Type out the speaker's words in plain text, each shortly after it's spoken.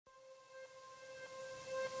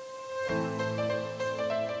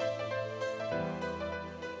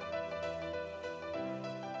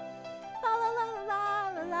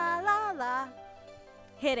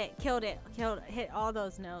Hit it. Killed it. Hit all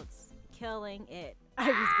those notes. Killing it. I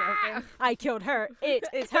was broken. I killed her. It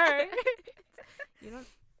is her. You don't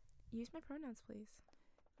use my pronouns, please.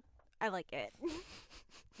 I like it. Well,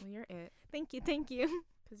 you're it. Thank you. Thank you.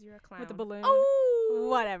 Because you're a clown. With the balloon. Oh!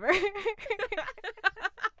 Whatever.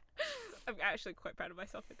 I'm actually quite proud of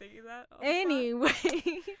myself for thinking that. Anyways.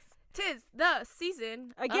 'Tis the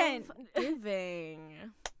season Again. of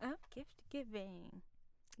giving. Gift giving.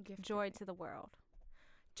 Gift Joy giving. to the world.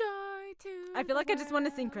 Joy to I feel like the I just want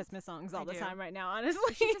to sing world. Christmas songs all I the do. time right now, honestly.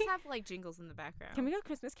 We should just have like jingles in the background. Can we go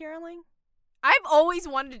Christmas caroling? I've always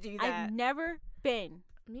wanted to do that. I've never been.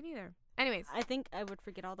 Me neither. Anyways, I think I would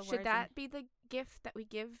forget all the words. should that be the gift that we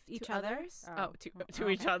give Each to other? others? Oh. To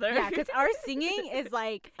each Okay. other. Yeah, because our singing is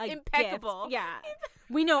like a Impeccable. gift. Yeah.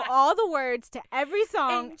 We know all the words to every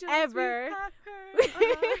song Angels ever. we have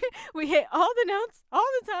heard. We hit all the notes all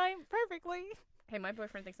the time perfectly. Hey, my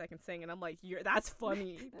boyfriend thinks I can sing, and I'm like, that's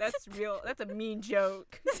funny. That's real. That's a mean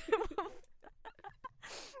joke.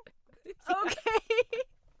 Okay.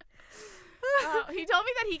 He told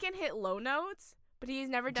me that he can hit low notes, but he's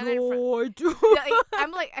never done it in front. Joy.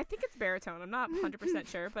 I'm like, I think it's baritone. I'm not 100%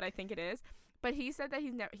 sure, but I think it is. But he said that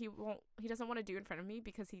he doesn't want to do it in front of me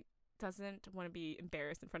because he doesn't want to be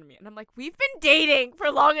embarrassed in front of me. And I'm like, we've been dating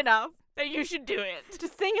for long enough that you should do it.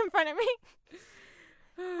 Just sing in front of me.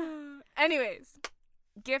 Anyways,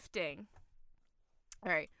 gifting.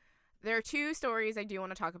 All right. There are two stories I do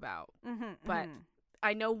want to talk about, but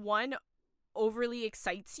I know one overly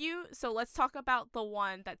excites you, so let's talk about the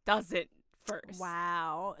one that doesn't first.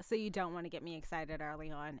 Wow. So you don't want to get me excited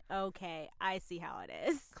early on. Okay, I see how it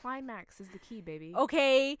is. Climax is the key, baby.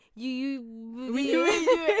 Okay, Anyways,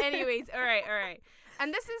 all right.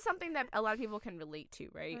 And this is something that a lot of people can relate to,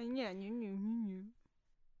 right? Yeah.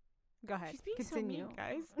 Go ahead. She's being Continue. so mean,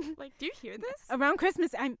 guys. Like, do you hear this? Around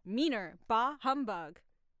Christmas, I'm meaner. Bah humbug.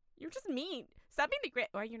 You're just mean. Stop being the Grinch.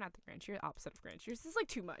 Well, you're not the Grinch. You're the opposite of Grinch. You're just like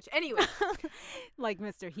too much. Anyway. Like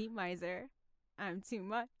Mr. Heat Miser. I'm too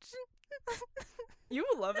much. You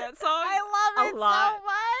love that song? I love A it lot. so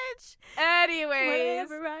much. Anyways.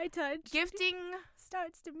 Whenever I touch, Gifting.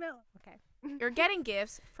 starts to melt. Okay. You're getting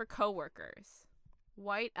gifts for coworkers.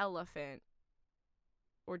 White elephant.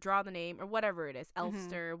 Or draw the name. Or whatever it is.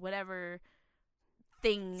 Elfster. Whatever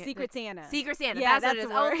thing. Secret Santa. Secret Santa. Yeah, that's what it that's is.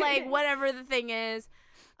 the I was word. like, whatever the thing is.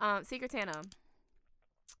 Secret Santa.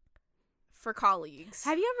 For colleagues.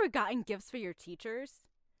 Have you ever gotten gifts for your teachers?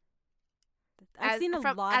 I've seen a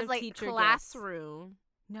lot as of like teacher gifts. classroom.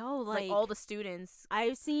 No, Like all the students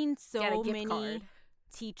I've seen get a so gift many card.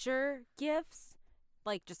 teacher gifts,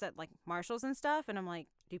 like just at like Marshalls and stuff, and I'm like,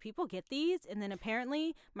 do people get these? And then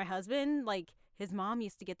apparently my husband, like his mom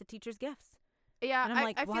used to get the teachers gifts. Yeah, And I'm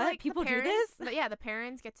like, I feel what? like People the do parents, this? Yeah, the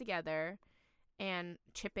parents get together and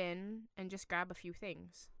chip in and just grab a few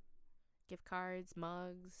things. Gift cards,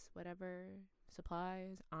 mugs, whatever,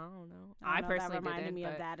 supplies. I don't know. I personally that reminded didn't, me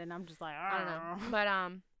but of that, and I'm just like, I don't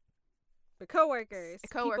know. But coworkers,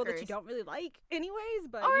 people that Coworkers. you don't really like, anyways,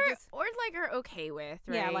 but or you just like are okay with,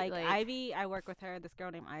 right? yeah, like Ivy. I work with her. This girl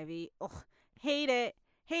named Ivy. Ugh, hate it.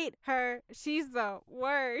 Hate her. She's the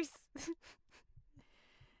worst.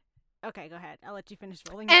 Okay, go ahead. I'll let you finish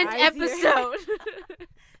rolling your End eyes here. episode.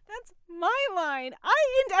 That's my line.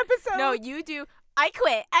 I end episode. No, you do. I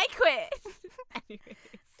quit. Anyways.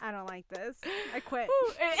 I don't like this. I quit.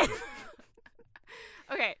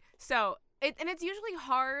 Okay, so it's usually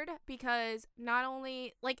hard because not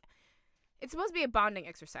only like it's supposed to be a bonding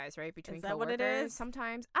exercise, right, between Is that what coworkers. it is?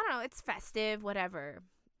 Sometimes I don't know. It's festive, whatever.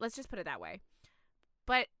 Let's just put it that way.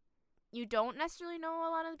 But you don't necessarily know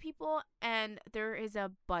a lot of the people, and there is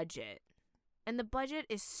a budget, and the budget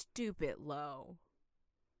is stupid low.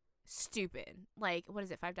 Stupid. Like, what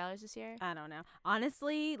is it? $5 this year? I don't know.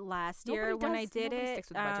 Honestly, last year Nobody when I does- did nobody it, sticks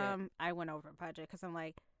with budget. I went over budget because I'm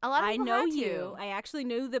like, A lot of I people know had you. to. I actually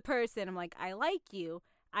knew the person. I'm like, I like you.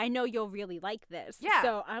 I know you'll really like this. Yeah.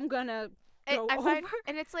 So I'm gonna go I over. find,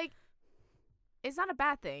 and it's like, it's not a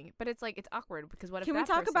bad thing, but it's like it's awkward because what if Can we that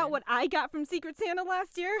talk about person- what I got from Secret Santa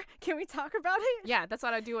last year? Can we talk about it? Yeah, that's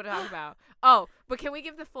what I do want to talk about. Oh, but can we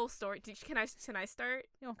give the full story? Can I start?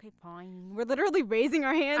 Okay, fine. We're literally raising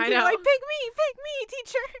our hands. I and know. like, pick me,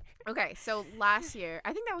 teacher. Okay, so last year,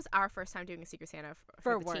 I think that was our first time doing a Secret Santa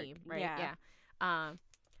for the work, team, right? yeah.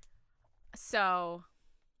 So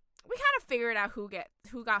we kind of figured out who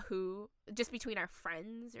got who just between our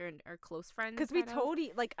friends or our close friends. Because we kind of. told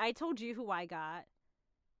you, like, I told you who I got.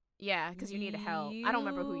 Yeah, because you needed help. I don't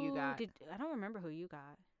remember who you got. I don't remember who you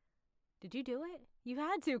got. Did you do it? You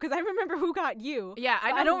had to, because I remember who got you. Yeah,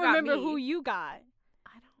 But I don't remember who you got.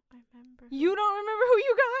 I don't remember. You don't remember who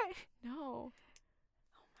you got? No.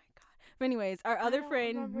 Oh my god. But anyways, our other don't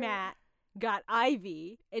friend remember. Matt got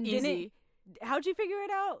Ivy and didn't. Easy. How'd you figure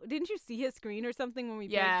it out? Didn't you see his screen or something when we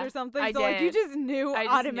Yeah, picked or something? I So like you did. just knew I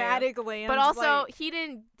just knew. automatically. and But I'm just also, like, he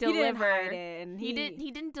didn't he deliver. didn't hide it, and He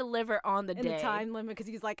didn't deliver on the in day. the time limit because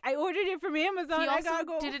he's like, I ordered it from Amazon. He I also gotta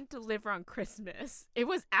go. didn't deliver on Christmas. It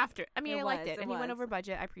was after. I mean, It I liked was, it, it and he went was. over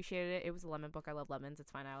budget. I appreciated it. It was a lemon book. I love lemons.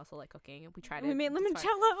 It's fine. I also like cooking. We tried it. We made It's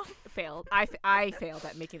fine. limoncello. Failed. I failed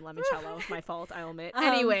at making limoncello. It's my fault. I admit. Um,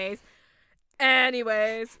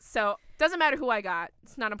 Anyways, so doesn't matter who I got.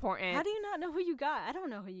 It's not important. How do you not know who you got? I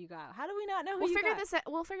don't know who you got. How do we not know who We'll you figure got? this out.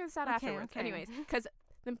 We'll figure this out Okay, afterwards. okay. Anyways, because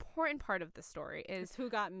the important part of the story is It's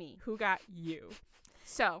who got me. who got you.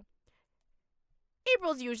 So,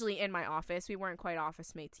 April's usually in my office. We weren't quite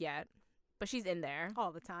office mates yet, but she's in there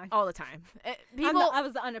All the time. all the time. I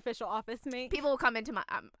was the unofficial office mate. People will come into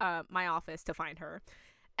my office to find her.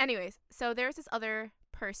 Anyways, so there's this other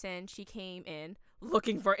person. She came in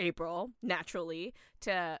looking for April, naturally,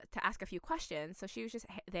 to ask a few questions. So she was just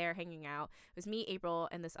there hanging out. It was me, April,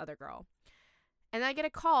 and this other girl. And I get a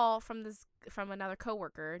call from another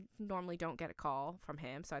coworker. Normally don't get a call from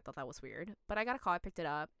him, so I thought that was weird. But I got a call. I picked it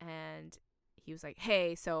up, and he was like,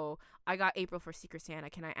 "Hey, so I got April for Secret Santa.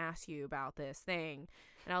 Can I ask you about this thing?"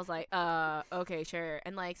 And I was like, okay, sure.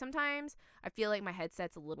 And like sometimes I feel like my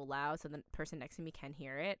headset's a little loud, so the person next to me can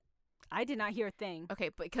hear it. I did not hear a thing. Okay,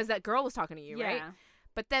 but because that girl was talking to you, right? Yeah.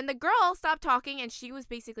 But then the girl stopped talking, and she was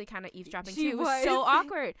basically kind of eavesdropping She too. It was so was.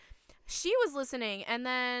 awkward. She was listening, and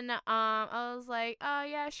then I was like, "Oh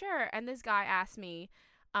yeah, sure." And this guy asked me,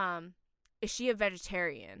 "Is she a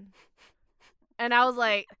vegetarian?" And I was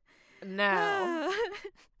like, "No."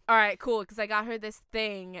 All right, cool, because I got her this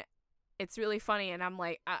thing. It's really funny, and I'm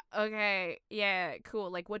like, okay, yeah,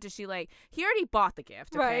 cool. Like, what does she like? He already bought the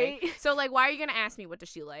gift, okay? Right. So, like, why are you going to ask me what does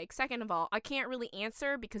she like? Second of all, I can't really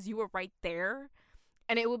answer because you were right there,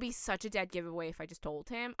 and it would be such a dead giveaway if I just told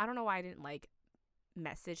him. I don't know why I didn't, like,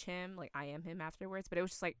 message him, like, I am him afterwards, but it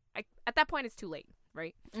was just like, at that point, it's too late,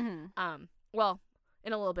 right? Mm-hmm. Well,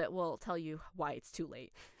 in a little bit, we'll tell you why it's too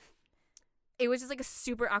late. It was just, like, a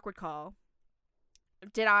super awkward call.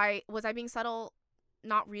 Was I being subtle?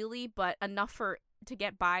 Not really, but enough to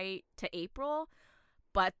get by to April.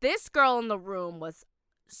 But this girl in the room was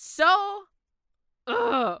so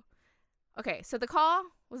okay, so the call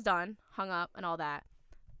was done, hung up and all that.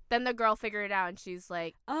 Then the girl figured it out, and she's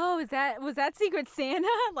like, Oh, was that Secret Santa?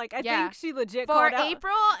 Like I Yeah. think she legit for called out.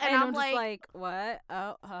 April, and I'm just like, like, what?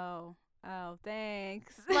 Oh,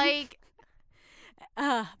 thanks. like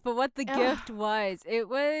but what the Ugh. gift was, it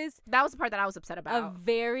was that was the part that I was upset a about.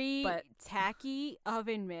 very but- tacky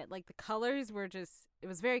oven mitt. Like the colors were just, it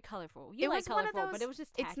was very colorful. You It like was one of colorful, but those- it was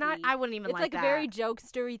just tacky. It's not. I wouldn't even It's like that. a very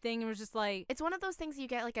jokestery thing. It was just like, It's one of those things you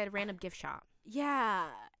get like at a random gift shop. yeah,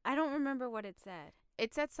 I don't remember what it said.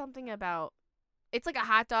 It said something about. It's like a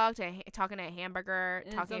hot dog talking to a hamburger,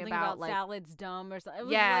 And talking something about like. salad's dumb or something. It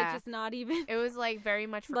was Yeah. like just not even. It was like very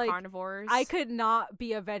much for Like, carnivores. I could not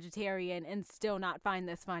be a vegetarian and still not find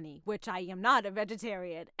this funny, which I am not a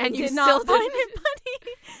vegetarian And you did still not find didn't. it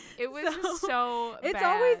funny. It was just so. It's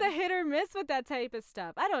always bad. a hit or miss with that type of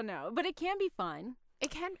stuff. I don't know, but it can be fun.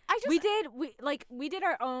 It can. I just. We did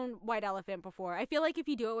our own white elephant before. I feel like if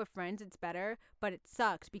you do it with friends, it's better, but it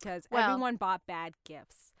sucked because Well, everyone bought bad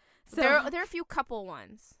gifts. So there are a few couple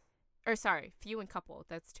ones, or sorry, few and couple.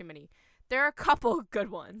 That's too many. There are a couple good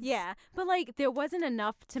ones. yeah, but like there wasn't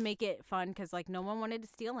enough to make it fun because like no one wanted to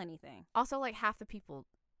steal anything. Also, like half the people,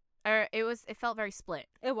 or it felt very split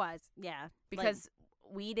It was, yeah, because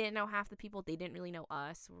we didn't know half the people. They didn't really know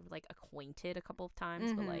us. We were like acquainted a couple of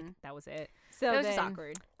times, but like that was it. so It was just then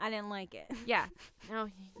awkward. I didn't like it. Yeah. No,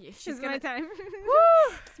 she's It's gonna. my time.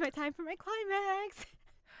 Woo! It's my time for my climax.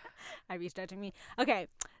 Ivy's judging me. Okay,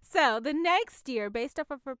 so the next year, based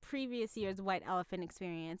off of her previous year's white elephant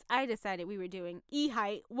experience, I decided we were doing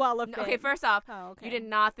E-Height Wallafin. Okay, first off, Oh, okay. you did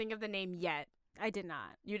not think of the name yet. I did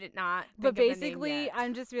not. You did not. But think of the name basically, yet.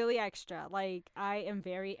 I'm just really extra. Like, I am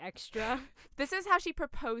very extra. This is how she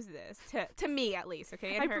proposed this to me, at least.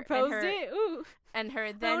 Okay, I proposed it. Ooh. and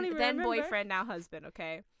her don't even then remember. boyfriend, now husband.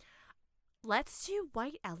 Okay, let's do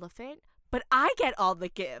white elephant, but I get all the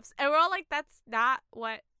gifts, and we're all like, that's not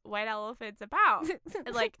what white elephant's about.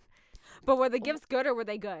 And, like, But were the gifts good or were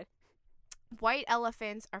they good? white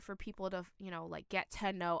elephants are for people to like get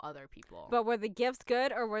to know other people. But were the gifts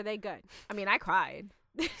good or were they good? I mean, I cried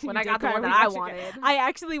when You I did got the cry one when that you I actually got- wanted. I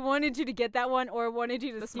actually wanted you to get that one or wanted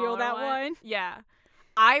you to The steal smaller that one. Yeah.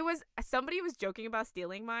 Somebody was joking about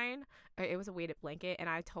stealing mine. It was a weighted blanket, and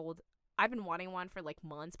I've been wanting one for like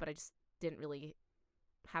months, but I just didn't really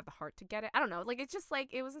have the heart to get it. I don't know. Like, it's just like,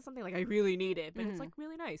 it wasn't something like I really needed, but it's like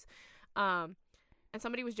really nice. and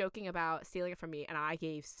somebody was joking about stealing it from me, and I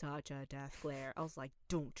gave such a death glare. I was like,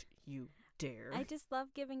 don't you dare. I just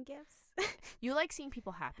love giving gifts. You like seeing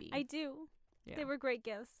people happy. I do. Yeah. They were great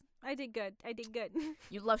gifts. I did good.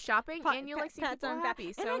 You love shopping, and you like seeing pats people on back.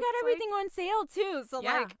 happy. So And I got it's everything on sale too. So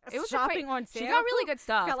Yeah. like, It was a shopping on sale. she got really good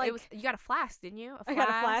stuff. Got, like- you got a flask, didn't you? I got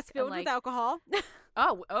a flask and, filled like, with alcohol.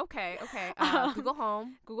 Oh, okay. Google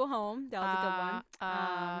Home. Google Home. That was a good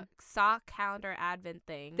one. Sock calendar advent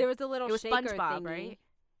thing. There was a little it was shaker SpongeBob, thingy. right?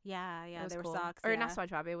 Yeah, It was there cool. were socks. Or yeah. not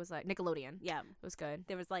SpongeBob. It was like Nickelodeon. Yeah, It was good.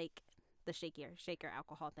 there was like the shaker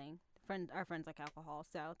alcohol thing. Our friends like alcohol,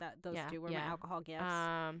 so those Yeah, two were yeah. my alcohol gifts.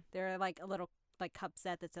 Um, They're like a little like cup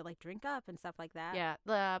set that said like drink up and stuff like that. yeah,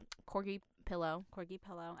 the corgi pillow, Corgi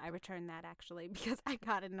pillow. I returned that actually because I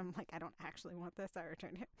got it and I'm like, I don't actually want this. I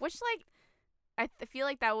returned it. which like I feel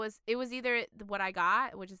like it was either what I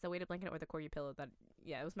got, which is the weighted blanket, or the corgi pillow. That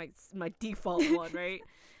it was my default one, right?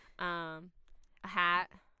 A hat.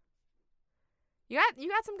 You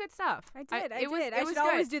got some good stuff. I did. It was I should good.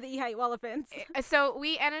 always do the E-Height Wellafins. So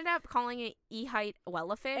we ended up calling it E-Height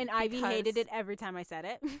Wellafin. And Ivy hated because- it every time I said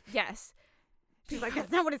it. Yes. She's like,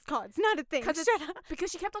 that's not what it's called. It's not a thing. Because Shut up.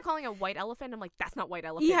 because she kept on calling it white elephant. I'm like, that's not white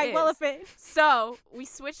elephant. E-Height is. Wellafin. So we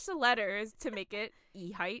switched the letters to make it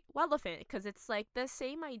E-Height Wellafin because it's like the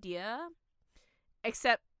same idea,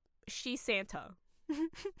 except she's Santa.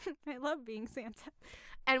 I love being Santa.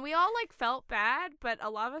 And we all like felt bad, but a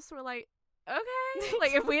lot of us were like, okay,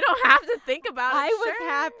 like if we don't have to think about it, I was sure.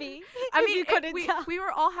 happy. I if mean, you couldn't we tell.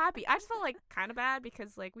 were all happy. I just felt like kind of bad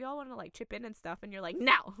because like we all want to like chip in and stuff, and you're like,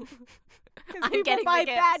 no, Because I'm people getting buy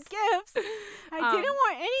the bad gifts. gifts. I didn't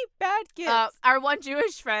want any bad gifts. Our one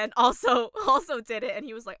Jewish friend also did it, and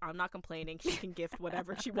he was like, I'm not complaining. She can gift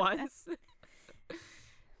whatever she wants.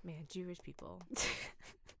 Man, Jewish people.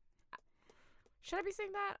 Should I be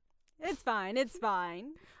saying that? It's fine. It's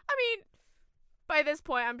fine. I mean, by this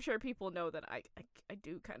point, I'm sure people know that I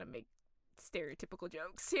do kind of make stereotypical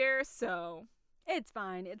jokes here, so. It's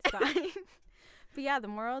fine. It's fine. But yeah, the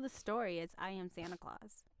moral of the story is I am Santa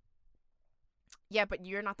Claus. Yeah, but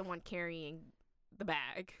you're not the one carrying the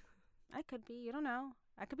bag. I could be. You don't know.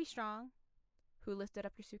 I could be strong. Who lifted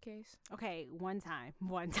up your suitcase? Okay, one time.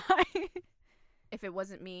 One time. If it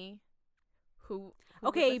wasn't me, who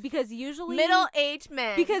Okay, because usually middle-aged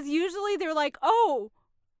men. Because usually they're like, "Oh,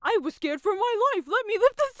 I was scared for my life. Let me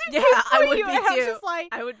lift the suitcase Yeah, for I would you." be And I'm too. just like,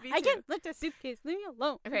 I would be I too. can't lift a suitcase. Leave me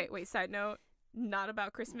alone. Okay, wait, side note, not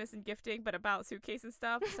about Christmas and gifting, but about suitcase and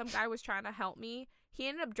stuff. Some guy was trying to help me. He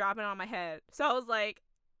ended up dropping it on my head. So I was like,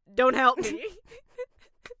 don't help me.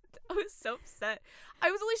 I was so upset.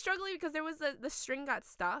 I was only struggling because there was the string got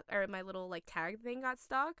stuck, or my little like tag thing got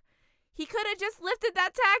stuck. He could have just lifted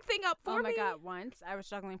that tag thing up for me. Oh my god! Once I was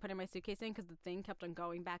struggling putting my suitcase in because the thing kept on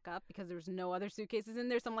going back up because there was no other suitcases in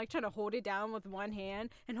there. So I'm like trying to hold it down with one hand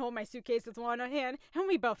and hold my suitcase with one hand. And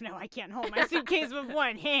we both know I can't hold my suitcase with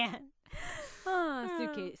one hand. Oh,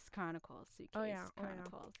 Suitcase Chronicles. Suitcase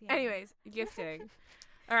Chronicles. Yeah. Anyways, gifting.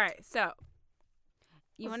 All right, so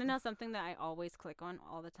You want to know something that I always click on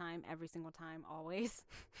all the time, every single time, always?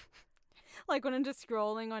 Like when I'm just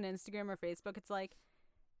scrolling on Instagram or Facebook, it's like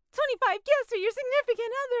 25 gifts for your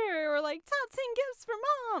significant other, or like top 10 gifts for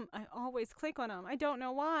mom. I always click on them. I don't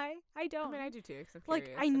know why. I I don't. mean, I do too. 'Cause I'm Like,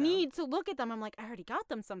 curious I to know. need to look at them. I'm like, I already got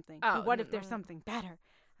them something. Oh, But what no, if there's no. something better?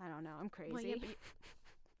 I don't know. I'm crazy. Well, yeah, but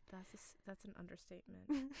that's an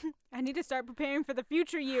understatement. I need to start preparing for the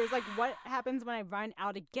future years. Like, what happens when I run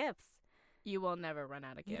out of gifts? You will never run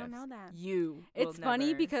out of gifts. You don't know that. You. It's will funny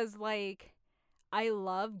never. because, like, I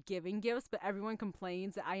love giving gifts, but everyone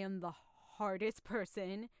complains that I am the hardest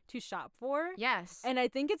person to shop for. yes, And I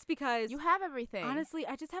think it's because, you have everything. honestly,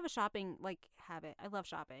 I just have a shopping, like, habit. I love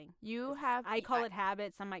shopping. you have. I call it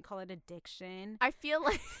habit. Some might call it addiction. I feel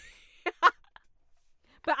like.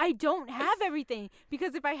 But I don't have everything.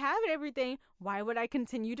 Because if I have everything, why would I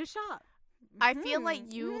continue to shop? I feel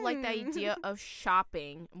like you like the idea of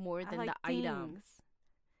shopping more I than like the item. things.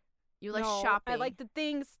 You like No, shopping. I like the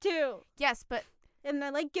things, too. yes, but And I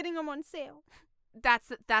like getting them on sale. that's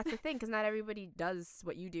the thing, because not everybody does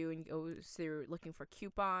what you do and goes through looking for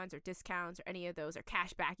coupons or discounts or any of those, or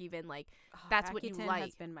cash back even. Like, that's what you Rakuten like.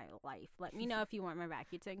 has been my life. Let me know if you want my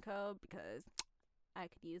Rakuten code because I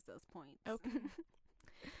could use those points. Okay.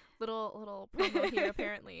 little promo here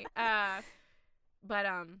apparently. But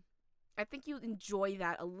I think you enjoy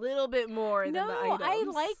that a little bit more than the No, items. I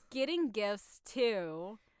like getting gifts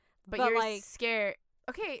too. but but you're like- scared.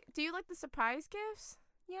 Okay, do you like the surprise gifts?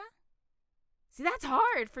 Yeah. See, that's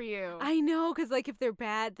hard for you. I know, because like if they're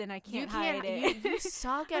bad, then I you can't hide it. You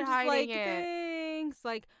suck I'm at just hiding like, it. things.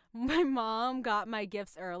 Like, my mom got my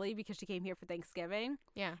gifts early because she came here for Thanksgiving.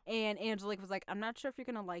 Yeah. And Angelique was like, I'm not sure if you're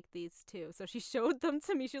going to like these too. So she showed them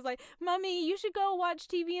to me. She was like, Mommy, you should go watch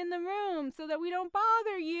TV in the room so that we don't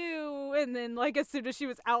bother you. And then, like, as soon as she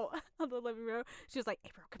was out of the living room, she was like,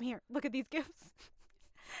 April, come here. Look at these gifts.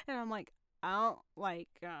 And I'm like, I don't like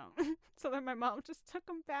them. So then my mom just took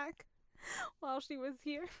them back while she was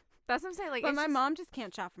here. That's what I'm saying. Like, But my mom just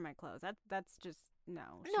can't shop for my clothes. That's just,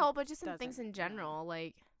 no. No, but just in doesn't, things in no. general.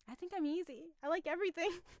 Like, I think I'm easy. I like everything.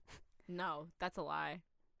 no, that's a lie.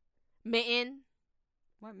 Mitten.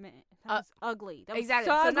 What minute? That was ugly. That was exactly.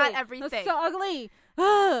 so So ugly. not everything. That's so ugly.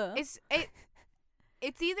 Ugh.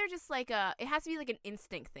 It's either just like it has to be like an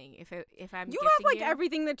instinct thing. If I'm You gifting have like you.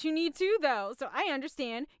 everything that you need too, though. So I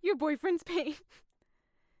understand your boyfriend's pain.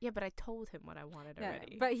 Yeah, but I told him what I wanted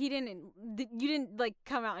already. But he didn't. You didn't like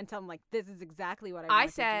come out and tell him like this is exactly what I I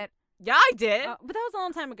wanted. said, yeah, I did. But that was a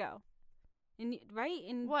long time ago. And right?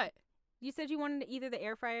 And What? you said you wanted either the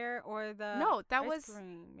air fryer or the No, that ice was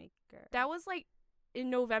cream maker. that was like in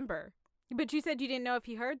November. But you said you didn't know if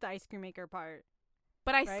he heard the ice cream maker part.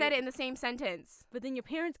 But I Right? said it in the same sentence. But then your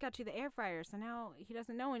parents got you the air fryer, so now he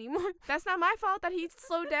doesn't know anymore. That's not my fault that he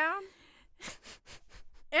slowed down.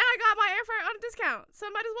 And I got my air fryer on a discount, so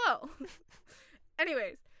might as well.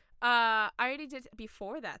 Anyways, I already did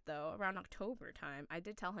before that though, around October time. I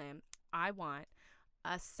did tell him I want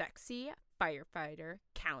a sexy firefighter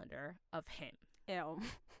calendar of him. Ew.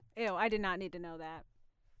 Ew, I did not need to know that.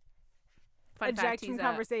 Fun fact, Eject from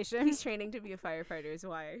conversation. he's training to be a firefighter is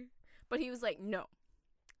why. But he was like, no.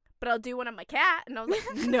 But I'll do one on my cat. And I was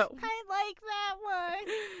like, no. I like that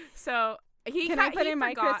one. So he Can I put he in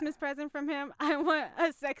my forgot- Christmas present from him? I want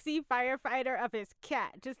a sexy firefighter of his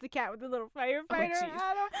cat. Just the cat with the little firefighter. jeez.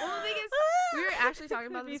 Well, the thing is, we were actually talking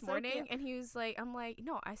about That'd be this so morning, cute. and he was like, I'm like,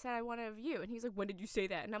 no, I said I wanted of you. And he's like, when did you say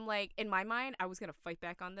that? And I'm like, in my mind, I was going to fight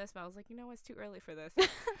back on this, but I was like, you know, it's too early for this.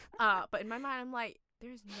 But in my mind, I'm like,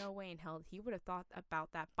 there's no way in hell he would have thought about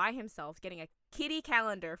that by himself, getting a kitty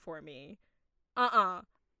calendar for me.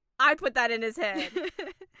 I put that in his head.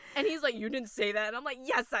 And he's like, you didn't say that. And I'm like,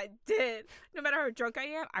 yes, I did. No matter how drunk I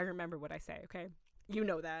am, I remember what I say, okay? You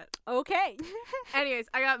know that. Okay. Anyways,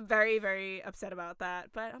 I got very, very upset about that.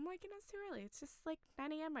 But I'm like, you know, it's too early. It's just like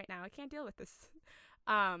 9 a.m. right now. I can't deal with this.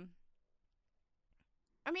 I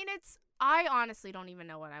mean, I honestly don't even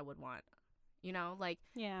know what I would want. You know, like,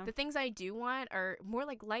 Yeah. the things I do want are more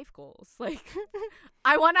like life goals. Like,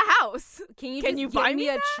 I want a house. Can you Can just you give buy me me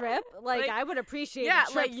a that? trip? Like, Like, I would appreciate yeah, a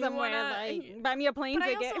trip like, you somewhere. wanna- Like, buy me a plane But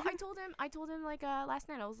ticket. I told him like last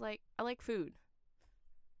night, I was like, I like food.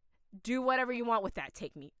 Do whatever you want with that.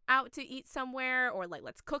 Take me out to eat somewhere, or like,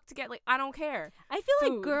 let's cook together. Like, I don't care. I feel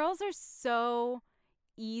like food. girls are so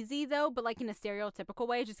easy though, but like in a stereotypical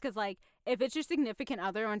way, just because like if it's your significant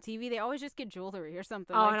other on TV, they always just get jewelry or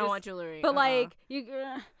something. Oh, like, I don't just- want jewelry. But like you,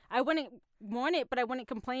 I wouldn't want it, but I wouldn't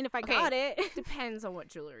complain if I Okay. got it. Depends on what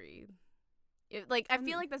jewelry. Like, I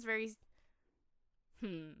feel Mm. like that's very.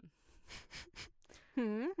 Hmm.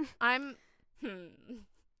 I'm.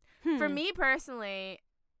 For me personally,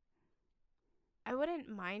 I wouldn't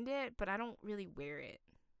mind it, but I don't really wear it.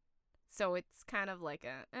 So it's kind of like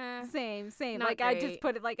a Same. Not Like I just great.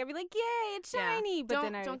 put it like I'd be like, yay, it's Yeah. shiny. But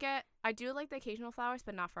then I do like the occasional flowers,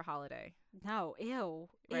 but not for holiday. no, ew,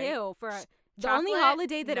 Right? ew. For the only Chocolate?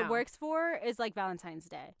 holiday that it No. works for is like Valentine's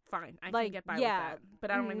Day. Fine, I Like, can get by yeah, with that,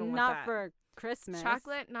 but I don't even want not that. for Christmas.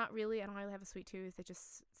 Chocolate, not really. I don't really have a sweet tooth. It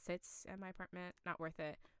just sits at my apartment. Not worth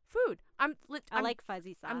it. Food. I like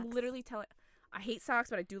fuzzy socks. I'm literally telling. I hate socks,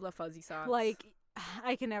 but I do love fuzzy socks. like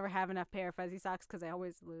I can never have enough pair of fuzzy socks because I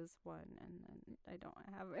always lose one and then I don't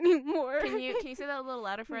have any more. Can you say that a little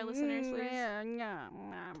louder for our listeners, please? Yeah.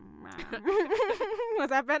 Was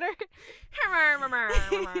that better?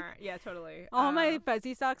 Yeah, totally. All my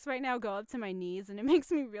fuzzy socks right now go up to my knees and it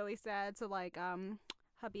makes me really sad. So like,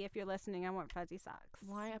 hubby, if you're listening, I want fuzzy socks.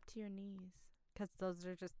 Why up to your knees? Because those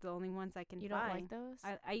are just the only ones I can You find. don't like those?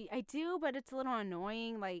 I do, but it's a little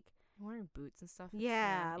annoying. Like, You're wearing boots and stuff. It's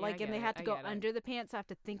yeah, I like, and get they it, have to I go get it. under the pants, so I have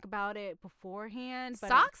to think about it beforehand. But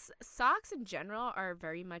Socks in general are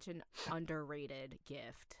very much an underrated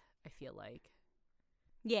gift, I feel like.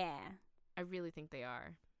 yeah. I really think they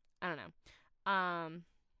are. I don't know.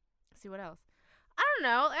 Let's see what else. I don't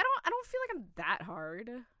know. I don't feel like I'm that hard.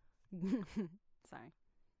 Sorry.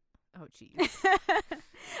 Oh jeez.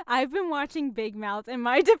 I've been watching Big Mouth. In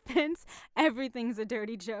my defense, everything's a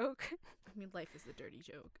dirty joke. I mean, life is a dirty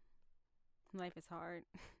joke. Life is hard.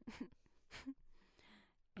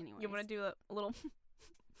 Anyway, You want to do a little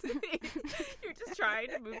You're just trying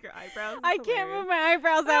to move your eyebrows. I It's can't hilarious. move my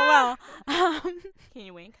eyebrows that well. Can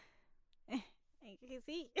you wink?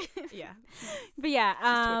 See? Yeah. But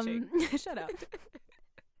yeah, twitching. shut up.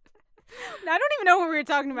 I don't even know what we were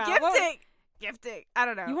talking about. Gifting. I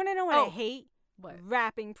don't know. You want to know what I hate? What?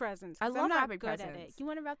 Wrapping presents. I 'Cause love I'm not wrapping good at it. presents. You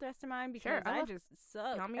want to wrap the rest of mine because Sure, I just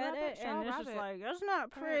suck want me at to wrap it, it? Sure, and I'll it's wrap just it. like that's not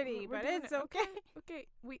All right, pretty, we're but doing it's it. okay. Okay.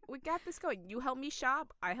 We got this going. You help me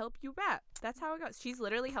shop. I help you wrap. That's how it goes. She's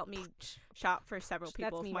literally helped me shop for several people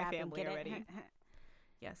That's of me my wrapping, family get it? already.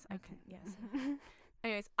 Yes, I Okay. can. Yes.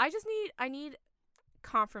 Anyways, I need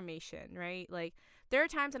confirmation, right? Like there are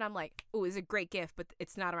times when I'm like, "Oh, it's a great gift, but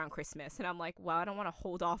it's not around Christmas," and I'm like, "Well, I don't want to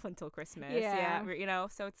hold off until Christmas." Yeah. You know.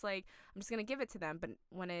 So it's like I'm just gonna give it to them, but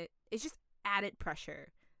when it's just added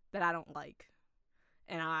pressure that I don't like,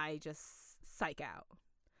 and I just psych out.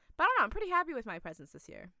 But I don't know. I'm pretty happy with my presents this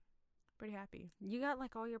year. Pretty happy. You got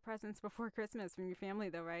like all your presents before Christmas from your family,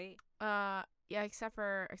 though, right? Yeah, except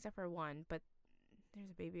for one, but there's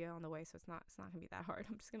a baby on the way, so it's not gonna be that hard.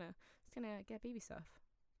 I'm just gonna get baby stuff.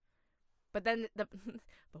 But then but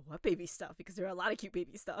what baby stuff? Because there are a lot of cute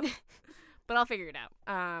baby stuff. But I'll figure it out.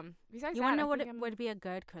 Besides You that, want to know I what think it I'm would be a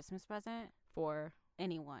good Christmas present? for?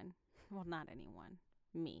 Anyone. Well, not anyone.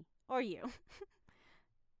 Me or you.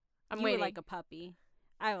 I'm You waiting. would like a puppy.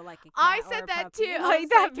 I would like a cat. I or said a that puppy. too. I Like was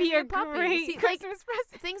that'd like, be a a puppy. great See, like, Christmas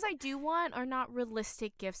present. Things I do want are not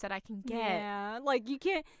realistic gifts that I can get. Yeah, like you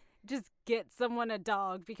can't just get someone a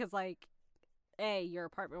dog because like, your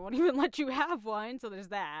apartment won't even let you have one. So there's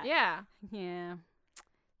that. Yeah. Yeah.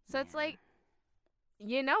 So it's Yeah. like,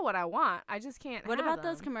 you know what I want. I just can't. What have about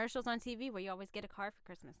those them. commercials on TV where you always get a car for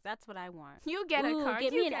Christmas? That's what I want. You get Ooh, a car.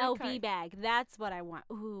 Get you me an get a LV car. bag. That's what I want.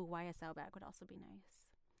 Ooh, YSL bag would also be nice.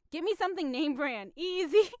 Get me something name brand.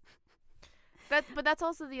 Easy. But that's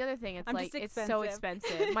also the other thing. It's I'm like just it's so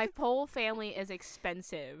expensive. My whole family is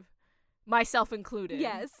expensive, myself included.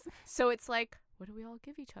 Yes. So it's like, what do we all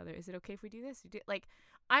give each other? Is it okay if we do this? Like,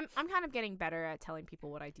 I'm kind of getting better at telling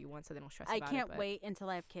people what I do want, so they don't stress I about it. can't but- wait until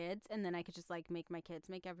I have kids, and then I could just like make my kids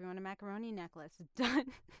make everyone a macaroni necklace. Done.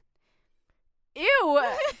 Ew!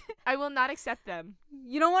 I will not accept them.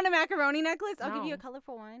 You don't want a macaroni necklace? I'll give you a No.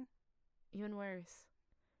 colorful one. Even worse.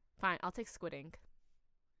 Fine, I'll take squid ink.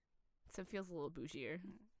 So it feels a little bougier.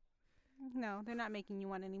 No, they're not making you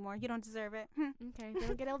one anymore. You don't deserve it. Okay, they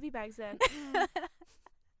don't get LV bags then.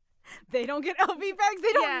 They don't get LV bags.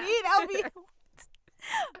 They don't Yeah. need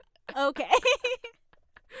LV. Okay.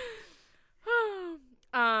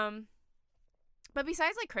 But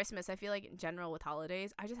besides like Christmas, I feel like in general with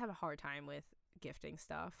holidays, I just have a hard time with gifting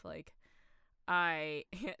stuff. Like I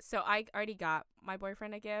already got my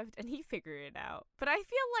boyfriend a gift and he figured it out. But I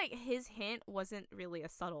feel like his hint wasn't really a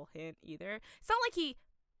subtle hint either. It's not like he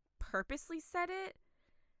purposely said it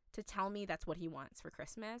to tell me that's what he wants for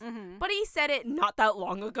Christmas. Mm-hmm. But he said it not that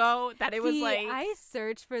long ago that it was like I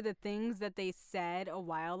searched for the things that they said a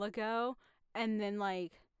while ago, and then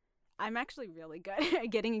like I'm actually really good at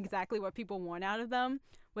getting exactly what people want out of them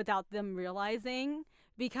without them realizing,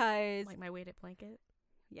 because like my weighted blanket.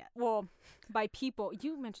 yeah, well, by people,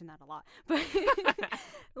 you mentioned that a lot, but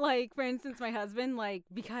like for instance, my husband, like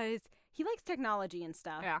because he likes technology and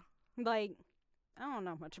stuff. Yeah. Like I don't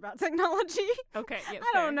know much about technology. Okay. Yeah,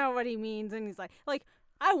 I don't know what he means, and he's like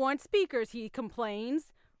I want speakers. He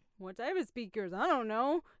complains. What type of speakers? I don't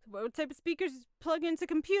know. What type of speakers plug into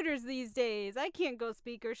computers these days? I can't go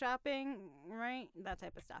speaker shopping, right? That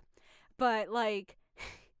type of stuff. But like,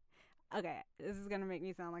 okay, this is gonna make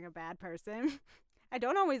me sound like a bad person. I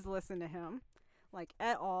don't always listen to him, like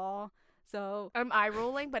at all. So I'm eye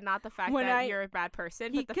rolling, but not the fact When that you're a bad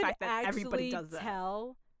person, he but the could fact that everybody actually does that.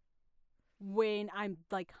 tell when I'm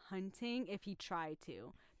like hunting if he tried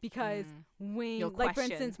to, because when You'll like for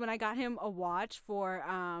question. instance when I got him a watch for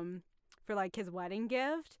like his wedding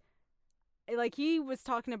gift, like he was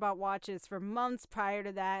talking about watches for months prior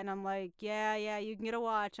to that, and I'm like, yeah, you can get a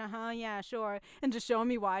watch, yeah, sure, and just showing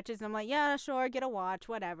me watches, and I'm like, yeah, sure, get a watch,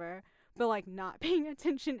 whatever, but like not paying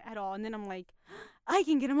attention at all. And then I'm like, I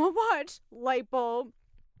can get him a watch, light bulb.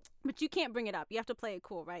 But you can't bring it up. You have to play it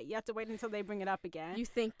cool, right? You have to wait until they bring it up again. You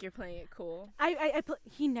think you're playing it cool.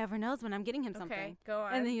 He never knows when I'm getting him something. Okay, go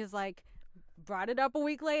on. And then he was like, brought it up a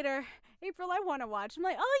week later. April, I want to watch. I'm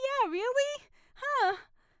like, oh yeah, really? Huh?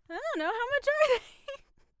 I don't know. How much are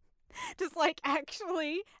they? Just like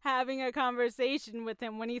actually having a conversation with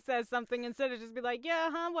him when he says something, instead of just be like,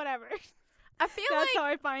 yeah, whatever. I feel That's like how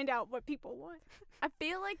I find out what people want. I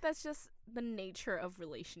feel like that's just the nature of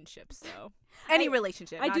relationships, though. Any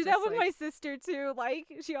relationship. I not do that just, with my sister too. Like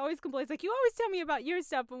she always complains, like you always tell me about your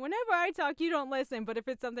stuff, but whenever I talk, you don't listen. But if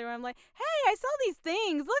it's something where I'm like, hey, I saw these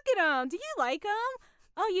things. Look at them. Do you like them?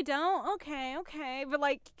 Oh, you don't? Okay. But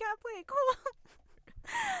like, you gotta play it cool.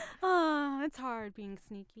 Oh, it's hard being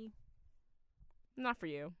sneaky. Not for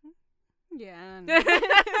you. Yeah. I know.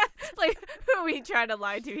 Like, who are we trying to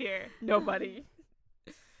lie to here? Nobody.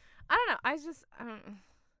 I don't know. I don't know.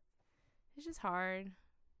 It's just hard.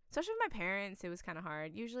 Especially with my parents, it was kind of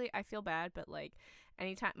hard. Usually I feel bad, but like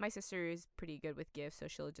anytime, my sister is pretty good with gifts, so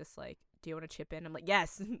she'll just like, do you want to chip in? I'm like,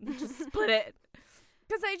 yes, just split it.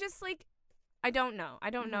 Because I just like, I don't know. I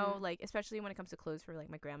don't know, like, especially when it comes to clothes for like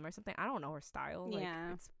my grandma or something. I don't know her style. Like,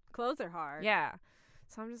 Yeah. Clothes are hard. yeah.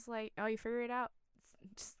 So I'm just like, oh, you figure it out.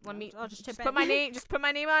 Just let me. I'll just chip put in. my name. Just put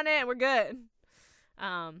my name on it, and we're good.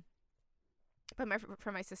 But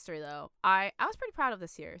for my sister though, I was pretty proud of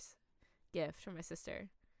this year's gift for my sister.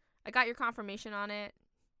 I got your confirmation on it.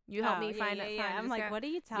 You helped me find it. Yeah. I'm like, what are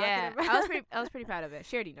you talking Yeah, about? I was pretty proud of it.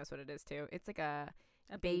 She already knows what it is too. It's like a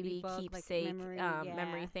baby book, keepsake like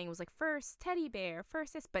memory thing. It was like first teddy bear,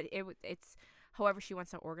 first this, but it's however she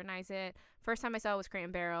wants to organize it. First time I saw it was Crate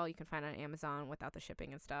and Barrel. You can find it on Amazon without the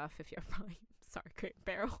shipping and stuff. If you're probably sorry, Crate and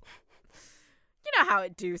Barrel. You know how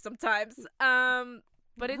it do sometimes.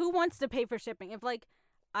 But it's, who wants to pay for shipping? If like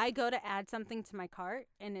I go to add something to my cart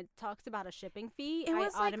and it talks about a shipping fee, it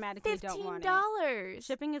was I automatically like don't want $15. it.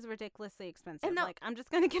 Shipping is ridiculously expensive. And like I'm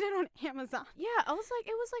just gonna get it on Amazon. Yeah, I was like,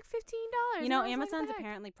 it was like $15. You know, and I was like, Amazon's what the heck?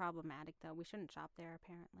 apparently problematic though. We shouldn't shop there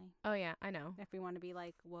apparently. Oh yeah, I know. If we want to be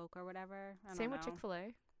like woke or whatever. I Same don't with know.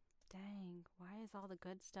 Chick-fil-A. Dang, why is all the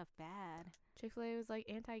good stuff bad? Chick-fil-A was like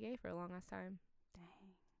anti-gay for a long ass time. Dang.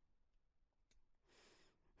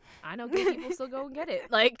 I know gay people still go and get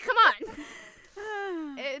it. Like, come on.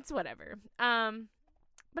 It's whatever. But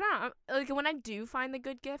I don't know. Like when I do find the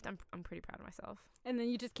good gift, I'm pretty proud of myself. And then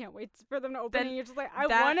you just can't wait for them to open Then it. And you're just like, I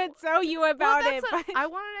that- want to tell you about it. Well, But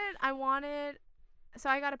I wanted. So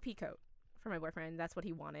I got a pea coat for my boyfriend. That's what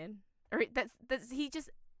he wanted. Or that's he just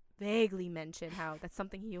vaguely mentioned how that's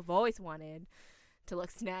something he've always wanted to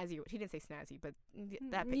look snazzy. He didn't say snazzy, but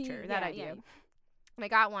that picture, that idea. Yeah. And I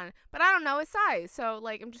got one, but I don't know his size. So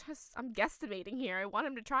like I'm guesstimating here. I want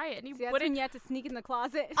him to try it, and he See, that's wouldn't. when you have to sneak in the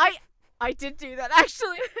closet. I did do that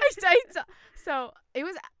actually. So it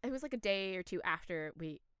was like a day or two after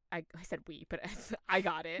I said we, but I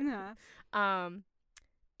got it. Yeah.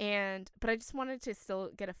 But I just wanted to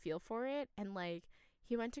still get a feel for it, and like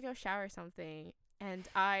he went to go shower or something, and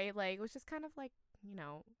I like was just kind of like, you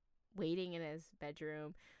know, waiting in his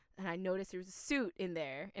bedroom, and I noticed there was a suit in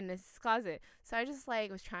there in his closet. So I just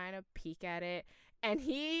like was trying to peek at it, and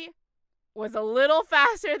he was a little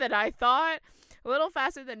faster than I thought, a little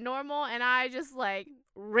faster than normal, and I just like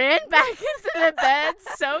ran back into the bed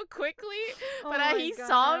so quickly. But he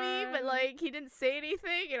saw me, but like he didn't say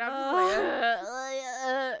anything, and I'm just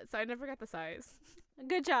like, so I never got the size.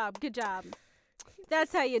 Good job. Good job.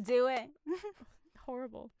 That's how you do it.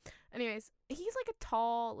 Horrible. Anyways, he's like a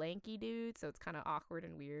tall, lanky dude, so it's kind of awkward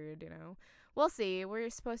and weird, you know. We'll see. We're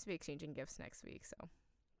supposed to be exchanging gifts next week, so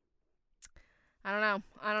I don't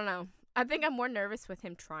know. I think I'm more nervous with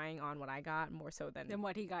him trying on what I got more so than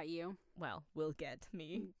what he got you. well, will get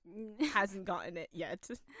me. Hasn't gotten it yet.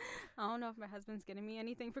 I don't know if my husband's getting me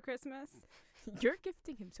anything for Christmas. You're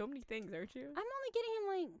gifting him so many things, aren't you? I'm only getting him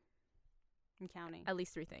like, I'm counting. At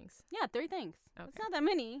least 3 things. Yeah, 3 things. Okay. It's not that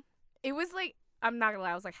many. It was like, I'm not gonna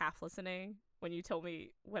lie, I was like half listening when you told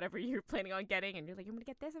me whatever you're planning on getting, and you're like, I'm gonna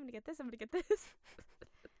get this, I'm gonna get this, I'm gonna get this.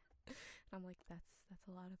 I'm like, that's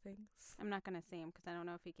a lot of things. I'm not gonna say him because I don't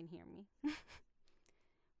know if he can hear me.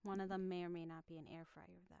 One of them may or may not be an air fryer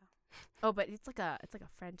though. Oh, but it's like a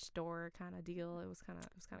French door kind of deal. It was kind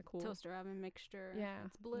of cool. Toaster oven mixture. Yeah,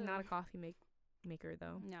 It's blue. Not a coffee maker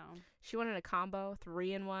though. No. She wanted a combo,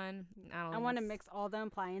 3-in-1. I want to mix all the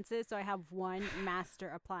appliances so I have one master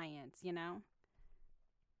appliance, you know?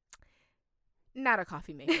 Not a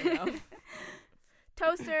coffee maker though.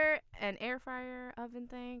 Toaster and air fryer oven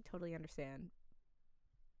thing, totally understand.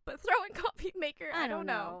 But throw in coffee maker, I don't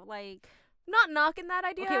know. Like, Not knocking that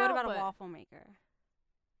idea. okay, what about but a waffle maker?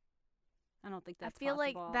 I don't think that's I feel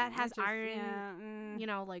like possible. that has It's just- iron, yeah, you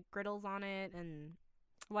know, like griddles on it, and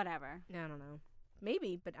whatever. I don't know.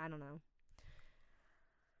 Maybe, but I don't know.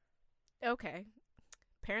 Okay.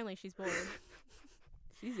 Apparently she's bored.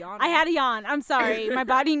 She's yawning. I had a yawn. I'm sorry. My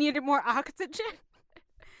body needed more oxygen.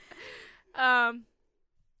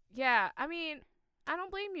 Yeah, I mean, I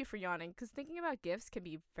don't blame you for yawning, because thinking about gifts can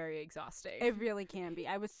be very exhausting. It really can be.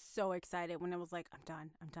 I was so excited when I was like,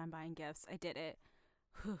 I'm done buying gifts. I did it.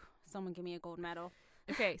 Whew. Someone give me a gold medal.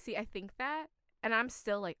 Okay, see, I think that, and I'm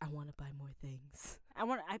still like, I want to buy more things.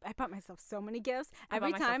 I bought myself so many gifts. I bought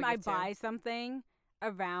Every myself time a I gift, too. buy something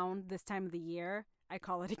around this time of the year, I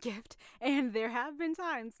call it a gift. And there have been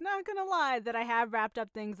times, not gonna lie, that I have wrapped up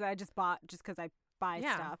things that I just bought just because I buy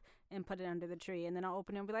Yeah. stuff and put it under the tree. And then I'll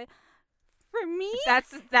open it and be like, For me?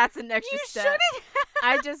 That's an extra You step. shouldn't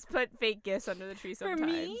I just put fake gifts under the tree For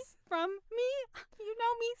sometimes. me? From me? You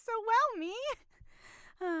know me so well, me.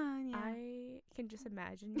 Yeah. I can just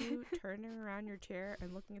imagine you turning around your chair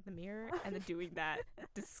and looking at the mirror and then doing that.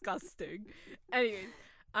 Disgusting. Anyways,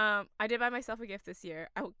 I did buy myself a gift this year.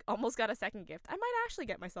 I almost got a second gift. I might actually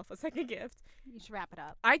get myself a second gift. You should wrap it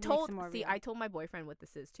up. I Make told some more see, real. I told my boyfriend what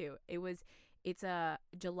this is too. It's a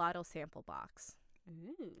gelato sample box.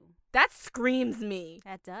 Ooh, That screams me.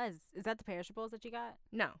 that does. Is that the perishables that you got?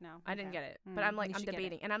 No, No, I didn't okay. get it. But I'm You should get it.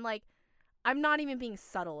 debating, and I'm like, I'm not even being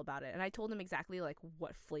subtle about it. And I told him exactly like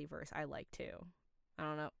what flavors I like too. I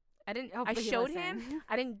don't know. I Hopefully he showed listened. him.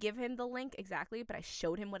 I didn't give him the link exactly, but I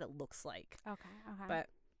showed him what it looks like. Okay. But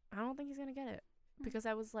I don't think he's gonna get it because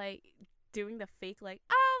I was like doing the fake like,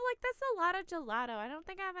 oh, like that's a lot of gelato. I don't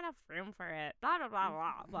think I have enough room for it. Blah blah blah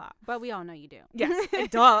blah blah. But we all know you do. Yes,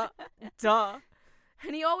 duh.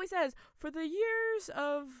 And he always says, for the years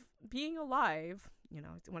of being alive, you know,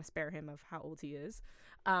 I want to spare him of how old he is.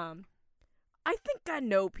 I think I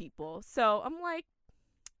know people, so I'm like,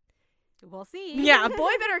 We'll see. yeah,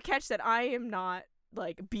 boy better catch that I am not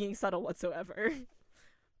like being subtle whatsoever.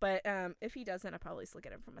 But if he doesn't, I probably still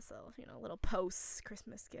get him for myself. You know, a little post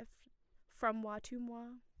Christmas gift from moi to moi.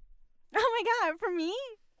 Oh my god, for me?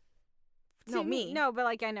 No, To me. No, but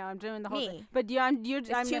like I know I'm doing the whole Me. thing. But I'm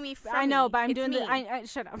to me from I know, me. but I'm It's doing me. I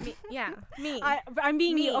shut up. Me, yeah, me. I'm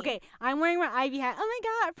being Me. you. Okay, I'm wearing my Ivy hat. Oh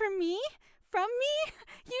my god, for me? From me?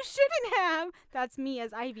 You shouldn't have. That's me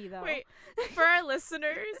as Ivy though. Wait, for our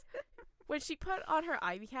listeners, when she put on her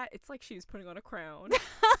Ivy hat, it's like she was putting on a crown.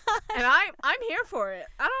 And I'm here for it.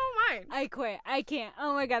 I don't mind. I quit. I can't.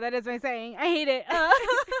 Oh my god, that is my saying. I hate it.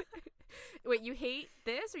 Wait, you hate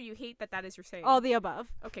this or you hate that is your saying? All the above.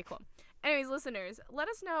 Okay, cool. Anyways, listeners, let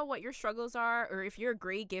us know what your struggles are, or if you're a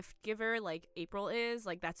great gift giver like April is.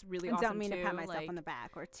 Like, that's really And awesome don't mean too. to pat myself like, on the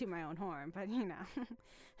back or toot my own horn, but you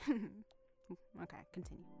know. Okay,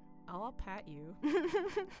 continue. I'll pat you.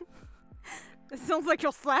 It sounds like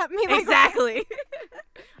you'll slap me. Like Exactly.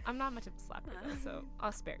 I'm not much of a slapper though, so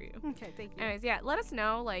I'll spare you. Okay, thank you. Anyways, yeah, let us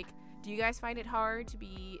know. Like, do you guys find it hard to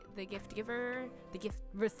be the gift giver, the gift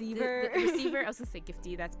Receiver. the receiver? I was gonna say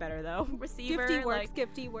gifty. That's better though. Receiver. Gifty works. Like,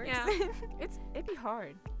 Gifty works. yeah. it'd be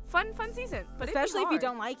hard. Fun season, but it'd be Especially if you hard.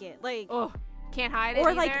 don't like it. Like. Oh, can't hide it.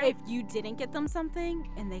 Or like either. if you didn't get them something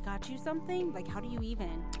and they got you something, like how do you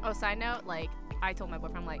even? Oh, side note, like I told my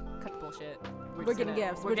boyfriend, I'm like, cut the bullshit. We're just getting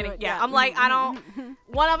gonna- gifts. We're getting. doing- Yeah, I'm like, I don't.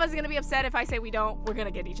 One of us is gonna be upset if I say we don't. We're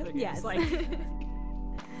gonna get each other gifts. Yes. Like,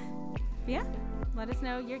 Yeah. Let us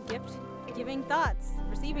know your gift giving thoughts,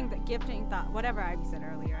 receiving the gifting thought, whatever Ivy said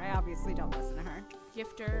earlier. I obviously don't listen to her.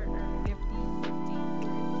 gifter. Or, Gifty.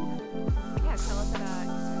 yeah, tell us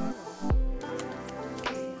about.